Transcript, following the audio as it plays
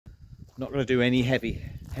Not going to do any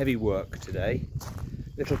heavy work today.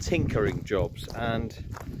 Little tinkering jobs, and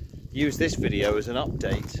use this video as an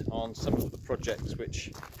update on some of the projects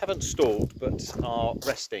which haven't stalled but are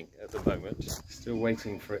resting at the moment. Still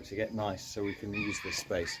waiting for it to get nice so we can use this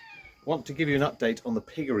space. Want to give you an update on the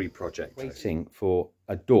piggery project. Waiting for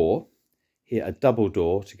a door here, a double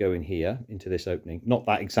door to go in here into this opening. Not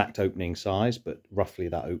that exact opening size, but roughly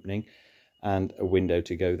that opening, and a window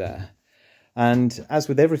to go there. And as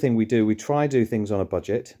with everything we do, we try to do things on a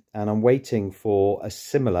budget, and I'm waiting for a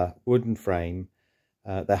similar wooden frame.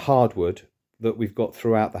 They're hardwood that we've got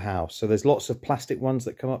throughout the house. So there's lots of plastic ones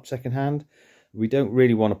that come up secondhand. We don't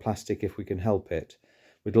really want a plastic if we can help it.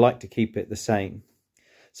 We'd like to keep it the same.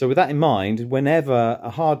 So with that in mind, whenever a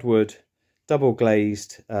hardwood double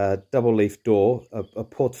glazed double leaf door, a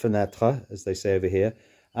porte-fenêtre as they say over here,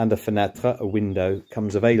 and a fenêtre, a window,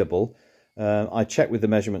 comes available, I check with the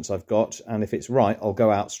measurements I've got, and if it's right, I'll go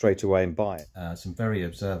out straight away and buy it. Some very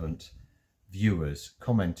observant viewers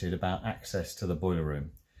commented about access to the boiler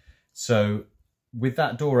room. So with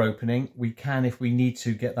that door opening, we can, if we need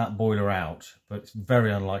to, get that boiler out, but it's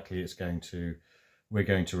very unlikely we're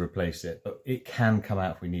going to replace it, but it can come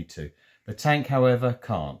out if we need to. The tank, however,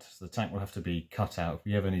 can't. So the tank will have to be cut out. If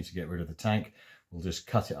we ever need to get rid of the tank, we'll just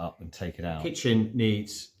cut it up and take it out. The kitchen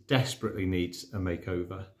desperately needs a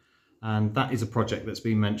makeover. And that is a project that's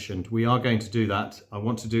been mentioned. We are going to do that. I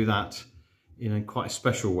want to do that in a quite a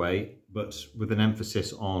special way, but with an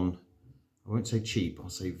emphasis on, I won't say cheap, I'll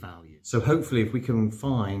say value. So hopefully if we can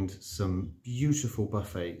find some beautiful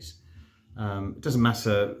buffets, it doesn't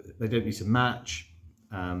matter, they don't need to match,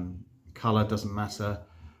 colour doesn't matter,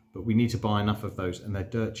 but we need to buy enough of those, and they're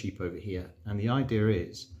dirt cheap over here. And the idea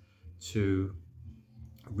is to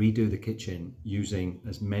redo the kitchen using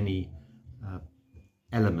as many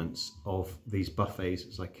elements of these buffets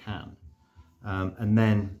as I can, and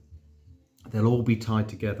then they'll all be tied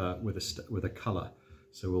together with a colour.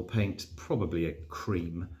 So we'll paint probably a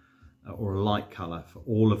cream or a light colour for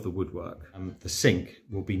all of the woodwork. The sink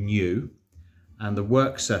will be new, and the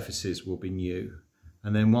work surfaces will be new.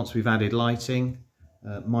 And then once we've added lighting,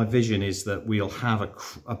 my vision is that we'll have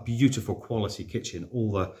a beautiful quality kitchen.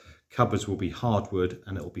 All the cupboards will be hardwood,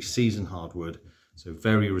 and it will be seasoned hardwood, so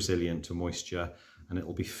very resilient to moisture. And it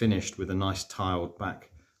will be finished with a nice tiled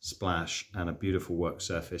back splash and a beautiful work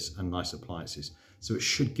surface and nice appliances. So it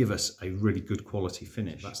should give us a really good quality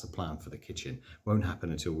finish. That's the plan for the kitchen. Won't happen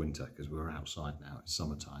until winter because we're outside now, it's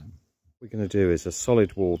summertime. What we're going to do is a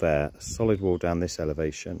solid wall there, a solid wall down this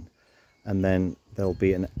elevation, and then there'll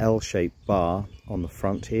be an L-shaped bar on the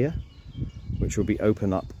front here, which will be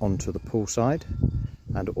open up onto the poolside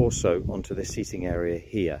and also onto the seating area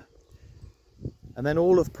here. And then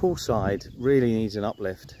all of poolside really needs an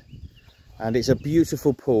uplift, and it's a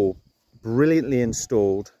beautiful pool, brilliantly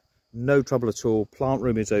installed, no trouble at all. Plant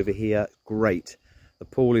room is over here, great. The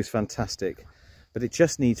pool is fantastic, but it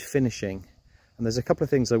just needs finishing. And there's a couple of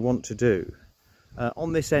things I want to do.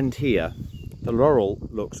 On this end here, the laurel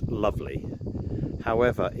looks lovely.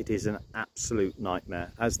 However, it is an absolute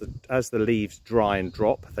nightmare. As the leaves dry and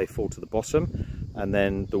drop, they fall to the bottom, and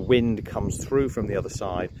then the wind comes through from the other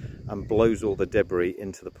side and blows all the debris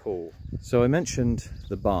into the pool. So I mentioned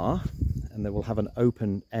the bar, and then we'll have an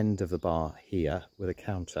open end of the bar here with a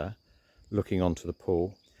counter looking onto the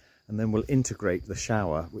pool, and then we'll integrate the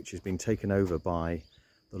shower, which has been taken over by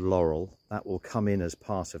the laurel. That will come in as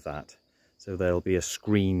part of that. So there'll be a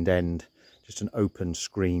screened end, just an open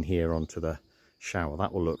screen here onto the shower.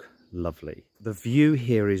 That will look lovely. The view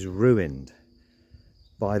here is ruined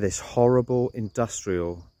by this horrible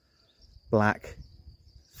industrial black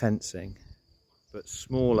fencing, but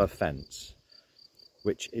smaller fence,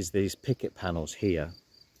 which is these picket panels here.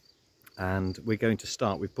 And we're going to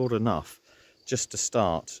start, we've bought enough just to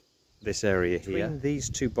start this area here. Between these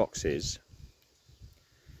two boxes,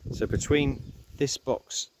 so between this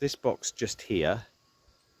box just here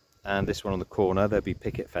and this one on the corner, there'll be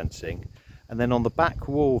picket fencing. And then on the back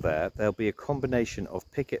wall there'll be a combination of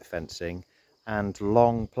picket fencing and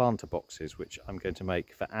long planter boxes, which I'm going to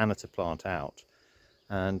make for Anna to plant out.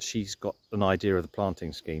 And she's got an idea of the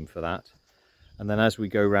planting scheme for that. And then as we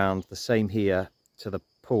go round, the same here to the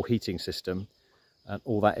pool heating system, and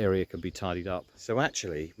all that area can be tidied up. So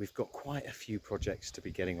actually, we've got quite a few projects to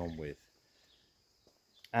be getting on with.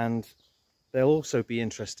 And they'll also be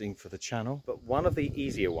interesting for the channel, but one of the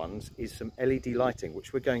easier ones is some LED lighting,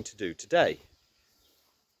 which we're going to do today.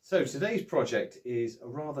 So today's project is a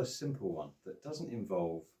rather simple one that doesn't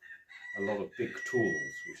involve a lot of big tools,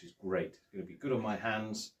 which is great. It's going to be good on my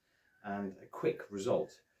hands and a quick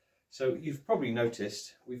result. So you've probably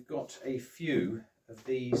noticed we've got a few of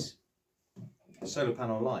these solar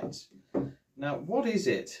panel lights. Now, what is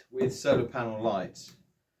it with solar panel lights?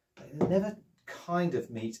 They never kind of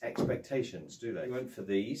meet expectations, do they? We went for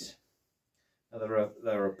these. Now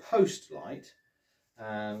they're a post light,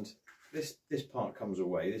 and this part comes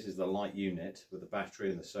away. This is the light unit with the battery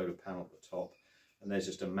and the solar panel at the top, and there's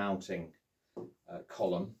just a mounting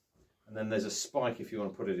column, and then there's a spike if you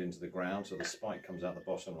want to put it into the ground, so the spike comes out the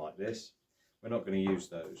bottom like this. We're not going to use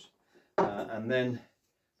those. And then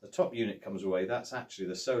the top unit comes away. That's actually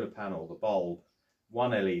the solar panel, the bulb,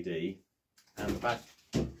 one LED, and the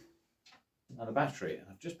battery. And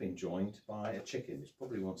I've just been joined by a chicken which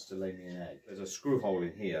probably wants to lay me an egg. There's a screw hole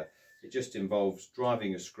in here. It just involves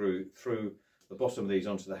driving a screw through the bottom of these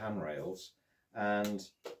onto the handrails and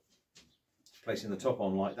placing the top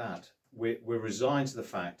on like that. We're resigned to the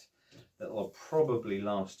fact that it'll probably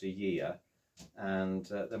last a year, and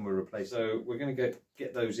then we'll replace. So we're going to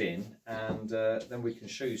get those in, and then we can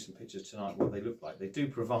show you some pictures tonight what they look like. They do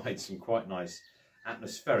provide some quite nice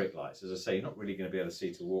atmospheric lights. As I say, you're not really going to be able to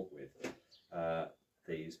see to walk with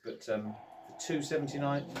these, but for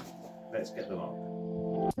 £2.79, let's get them up.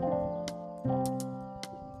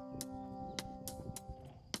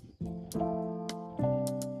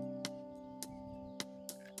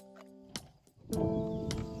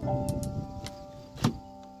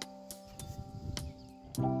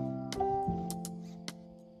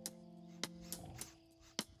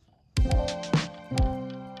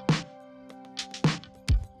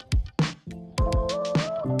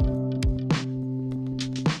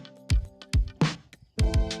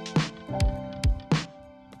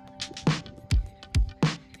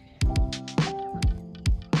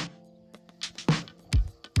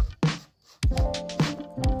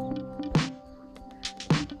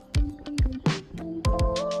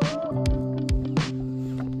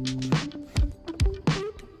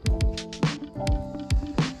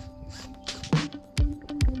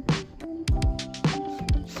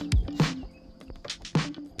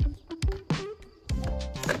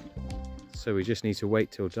 So we just need to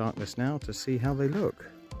wait till darkness now to see how they look.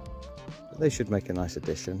 But they should make a nice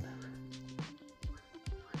addition.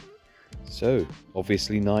 So,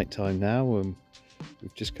 obviously night time now, and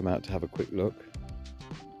we've just come out to have a quick look.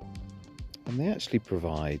 And they actually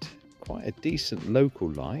provide quite a decent local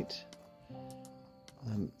light.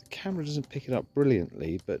 The camera doesn't pick it up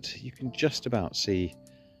brilliantly, but you can just about see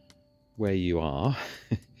where you are.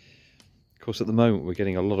 Of course, at the moment we're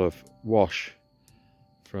getting a lot of wash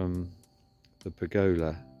from the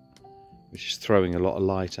pergola, which is throwing a lot of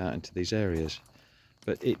light out into these areas,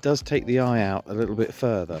 but it does take the eye out a little bit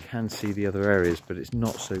further. You can see the other areas, but it's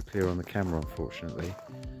not so clear on the camera, unfortunately.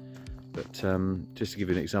 But just to give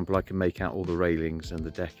you an example, I can make out all the railings and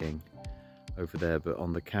the decking over there, but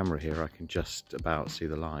on the camera here I can just about see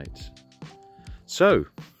the lights. So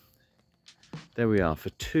there we are,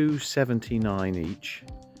 for £2.79 each.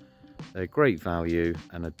 They're great value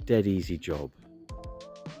and a dead easy job.